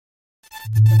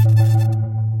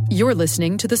You're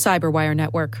listening to the Cyberwire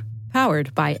Network,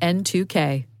 powered by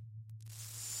N2K.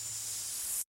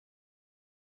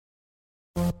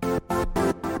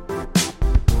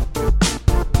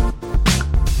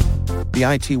 The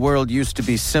IT world used to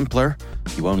be simpler.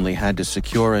 You only had to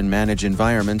secure and manage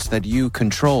environments that you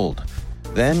controlled.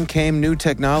 Then came new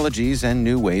technologies and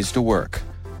new ways to work.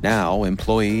 Now,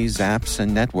 employees, apps,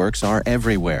 and networks are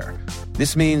everywhere.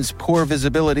 This means poor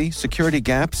visibility, security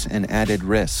gaps, and added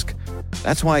risk.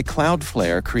 That's why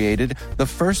Cloudflare created the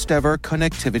first-ever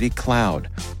connectivity cloud.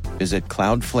 Visit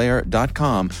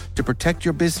cloudflare.com to protect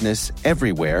your business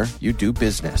everywhere you do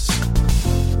business.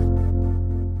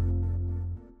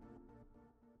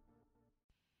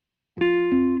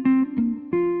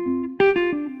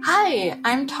 Hi,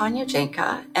 I'm Tanya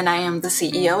Janca, and I am the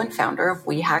CEO and founder of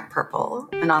We Hack Purple,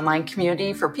 an online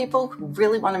community for people who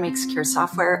really want to make secure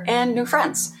software and new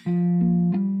friends.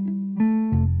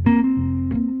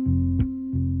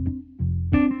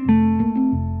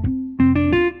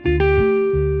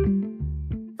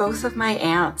 Both of my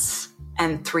aunts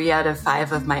and 3 out of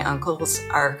 5 of my uncles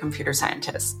are computer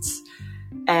scientists.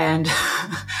 And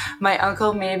my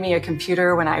uncle made me a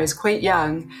computer when I was quite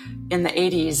young in the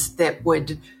 80s that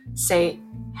would say,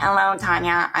 "Hello,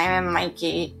 Tanya, I am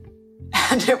Mikey."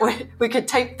 And we could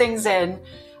type things in,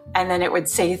 and then it would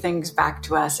say things back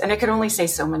to us. And it could only say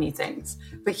so many things,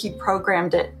 but he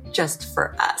programmed it just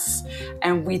for us.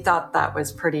 And we thought that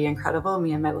was pretty incredible,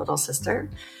 me and my little sister.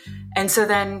 And so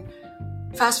then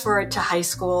fast forward to high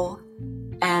school,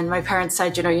 and my parents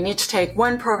said, you need to take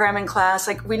one programming class.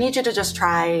 Like, we need you to just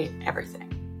try everything.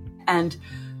 And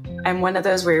I'm one of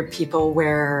those weird people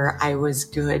where I was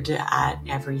good at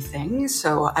everything.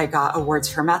 So I got awards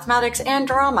for mathematics and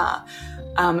drama.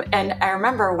 And I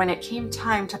remember when it came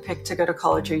time to pick to go to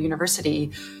college or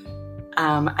university,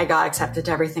 I got accepted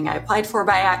to everything I applied for.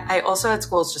 But I also had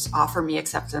schools just offer me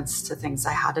acceptance to things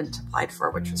I hadn't applied for,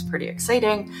 which was pretty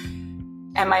exciting.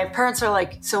 And my parents are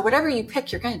like, so whatever you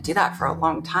pick, you're going to do that for a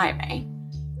long time, eh?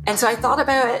 And so I thought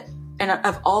about it, and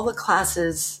of all the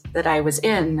classes that I was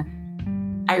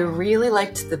in, I really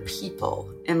liked the people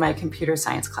in my computer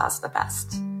science class the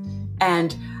best.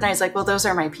 And I was like, well, those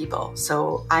are my people.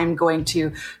 So I'm going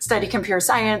to study computer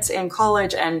science in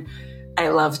college, and I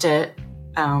loved it.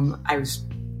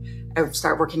 I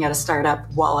started working at a startup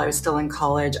while I was still in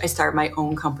college. I started my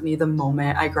own company the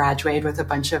moment I graduated with a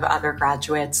bunch of other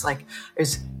graduates.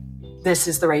 This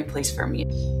is the right place for me.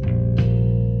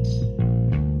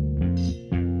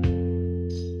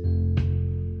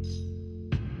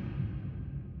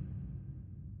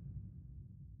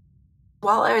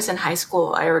 While I was in high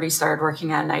school, I already started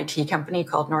working at an IT company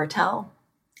called Nortel.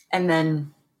 And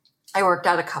then I worked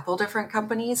at a couple different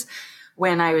companies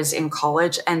when I was in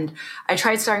college, and I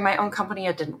tried starting my own company.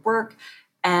 It didn't work.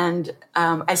 And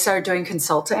I started doing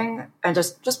consulting and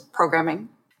just programming.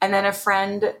 And then a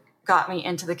friend got me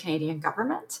into the Canadian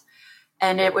government,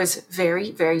 and it was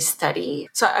very, very steady.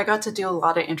 So I got to do a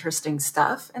lot of interesting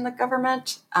stuff in the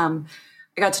government. I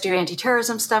got to do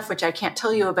anti-terrorism stuff, which I can't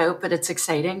tell you about, but it's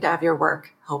exciting to have your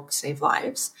work help save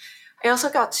lives. I also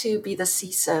got to be the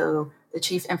CISO, the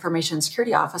Chief Information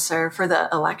Security Officer, for the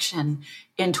election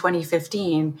in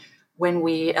 2015 when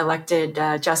we elected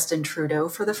Justin Trudeau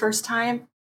for the first time.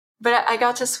 But I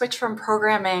got to switch from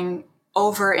programming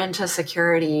over into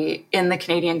security in the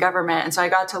Canadian government. And so I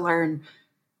got to learn,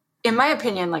 in my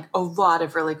opinion, a lot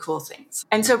of really cool things.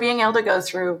 And so being able to go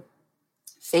through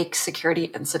fake security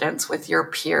incidents with your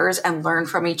peers and learn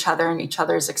from each other and each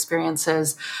other's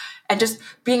experiences, and just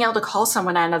being able to call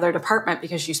someone at another department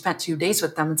because you spent 2 days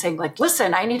with them and saying,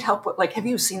 listen, I need help with, have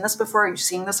you seen this before? Are you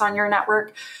seeing this on your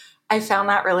network? I found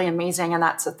that really amazing. And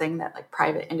that's a thing that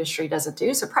private industry doesn't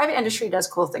do. So private industry does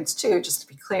cool things too, just to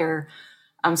be clear.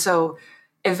 So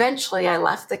eventually I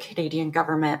left the Canadian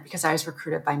government because I was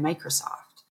recruited by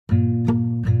Microsoft.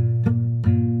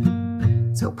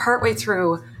 So partway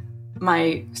through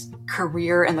my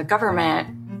career in the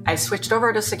government, I switched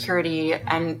over to security,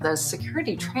 and the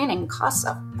security training costs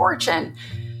a fortune.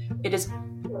 It is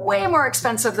way more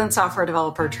expensive than software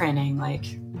developer training,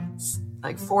 like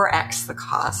 4x the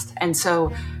cost. And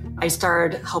so I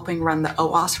started helping run the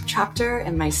OWASP chapter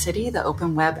in my city, the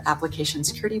Open Web Application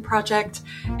Security Project.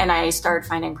 And I started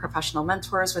finding professional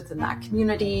mentors within that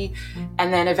community.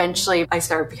 And then eventually I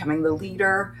started becoming the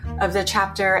leader of the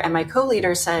chapter. And my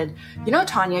co-leader said,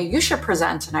 Tanya, you should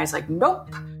present. And I was like,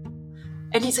 nope.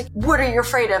 And he's like, what are you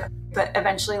afraid of? But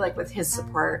eventually, with his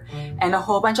support and a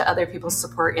whole bunch of other people's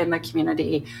support in the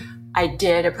community, I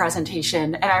did a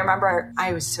presentation. And I remember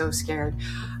I was so scared.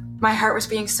 My heart was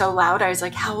being so loud. I was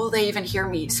like, how will they even hear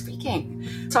me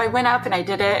speaking? So I went up and I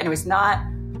did it, and it was not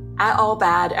at all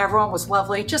bad. Everyone was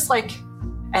lovely,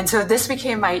 and so this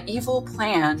became my evil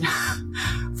plan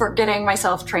for getting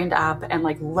myself trained up and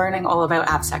like learning all about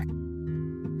AppSec.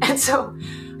 And so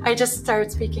I just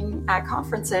started speaking at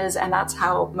conferences, and that's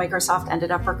how Microsoft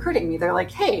ended up recruiting me. They're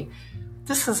like, hey,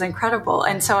 this is incredible.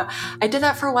 And so I did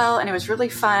that for a while, and it was really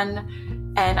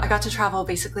fun. And I got to travel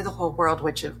basically the whole world,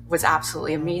 which was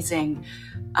absolutely amazing.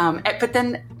 But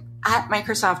then at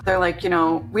Microsoft, they're like, we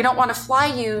don't want to fly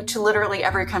you to literally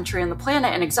every country on the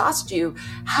planet and exhaust you.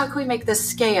 How can we make this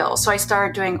scale? So I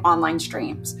started doing online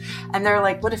streams. And they're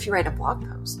like, what if you write a blog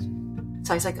post?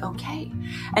 So I was like, okay.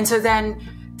 And so then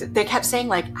they kept saying,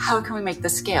 like, how can we make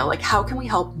this scale? Like, how can we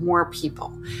help more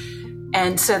people?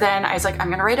 And so then I was like, I'm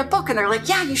going to write a book. And they're like,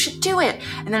 yeah, you should do it.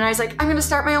 And then I was like, I'm going to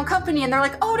start my own company. And they're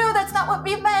like, oh, no, that's not what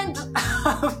we meant.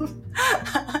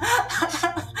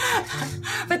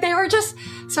 But they were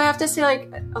so I have to say,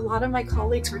 like, a lot of my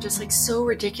colleagues were just like so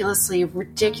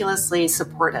ridiculously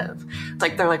supportive.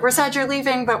 Like, they're like, we're sad you're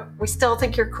leaving, but we still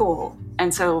think you're cool.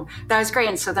 And so that was great.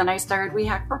 And so then I started We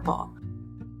Hack Purple.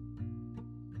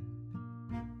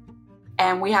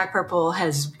 And We Hack Purple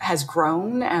has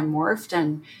grown and morphed,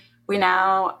 and we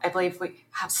now, I believe we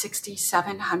have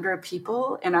 6,700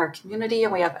 people in our community,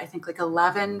 and we have, I think, like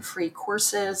 11 free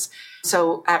courses.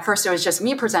 So at first it was just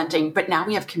me presenting, but now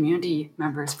we have community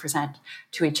members present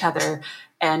to each other,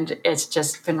 and it's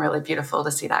just been really beautiful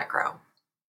to see that grow.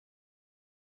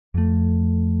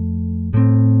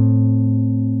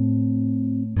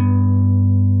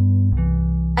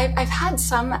 I've had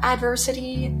some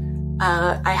adversity.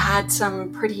 I had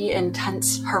some pretty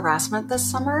intense harassment this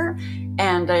summer,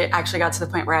 and I actually got to the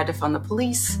point where I had to phone the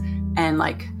police and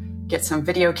like get some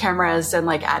video cameras and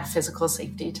like add physical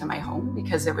safety to my home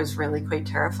because it was really quite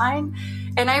terrifying.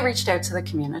 And I reached out to the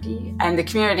community, and the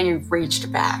community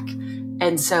reached back.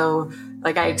 And so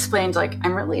like I explained, like,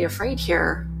 I'm really afraid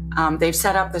here. They've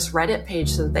set up this Reddit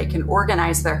page so that they can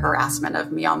organize their harassment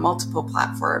of me on multiple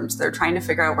platforms. They're trying to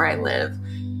figure out where I live.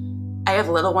 I have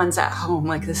little ones at home.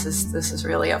 Like, this is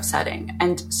really upsetting.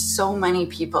 And so many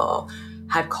people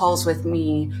had calls with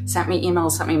me, sent me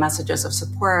emails, sent me messages of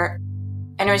support.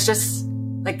 And it was just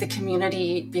like the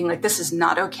community being like, this is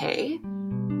not okay.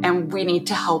 And we need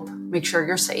to help make sure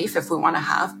you're safe if we want to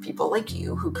have people like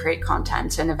you who create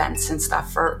content and events and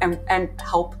stuff and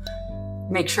help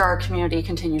make sure our community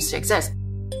continues to exist.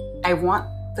 I want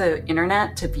the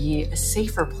internet to be a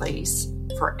safer place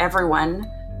for everyone,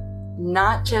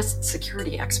 not just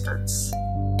security experts.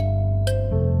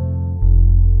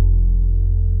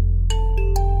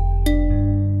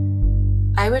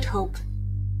 I would hope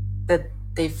that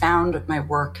they found my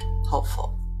work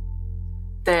helpful,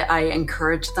 that I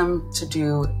encouraged them to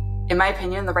do, in my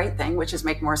opinion, the right thing, which is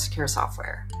make more secure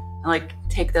software. And like,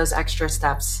 take those extra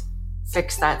steps,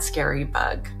 fix that scary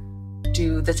bug,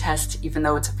 do the test, even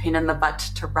though it's a pain in the butt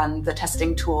to run the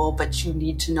testing tool, but you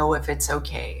need to know if it's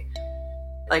okay.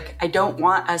 Like, I don't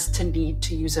want us to need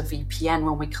to use a VPN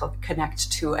when we connect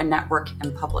to a network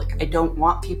in public. I don't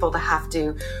want people to have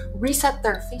to reset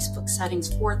their Facebook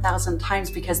settings 4,000 times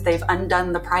because they've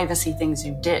undone the privacy things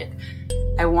you did.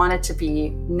 I want it to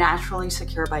be naturally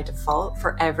secure by default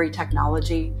for every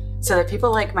technology so that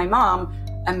people like my mom,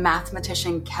 a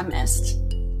mathematician chemist,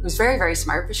 who's very, very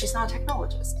smart, but she's not a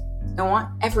technologist. I want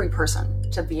every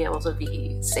person to be able to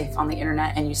be safe on the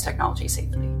internet and use technology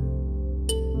safely.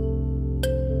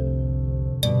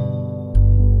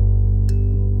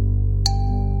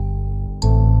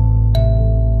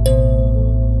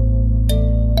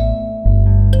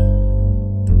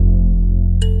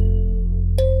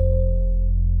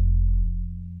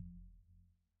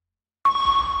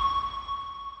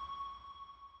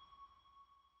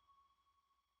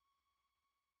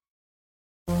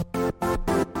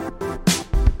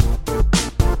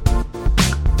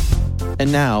 And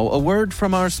now, a word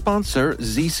from our sponsor,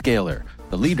 Zscaler,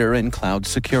 the leader in cloud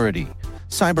security.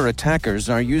 Cyber attackers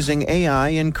are using AI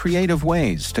in creative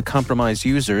ways to compromise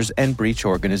users and breach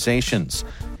organizations.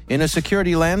 In a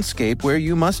security landscape where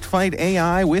you must fight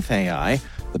AI with AI,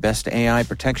 the best AI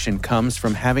protection comes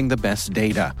from having the best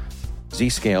data.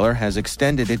 Zscaler has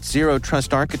extended its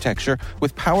zero-trust architecture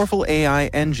with powerful AI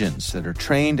engines that are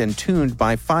trained and tuned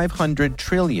by 500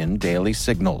 trillion daily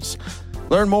signals.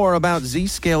 Learn more about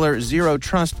Zscaler Zero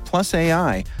Trust Plus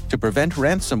AI to prevent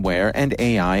ransomware and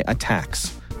AI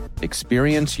attacks.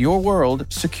 Experience your world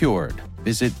secured.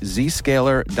 Visit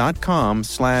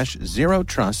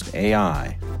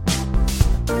zscaler.com/zerotrustai.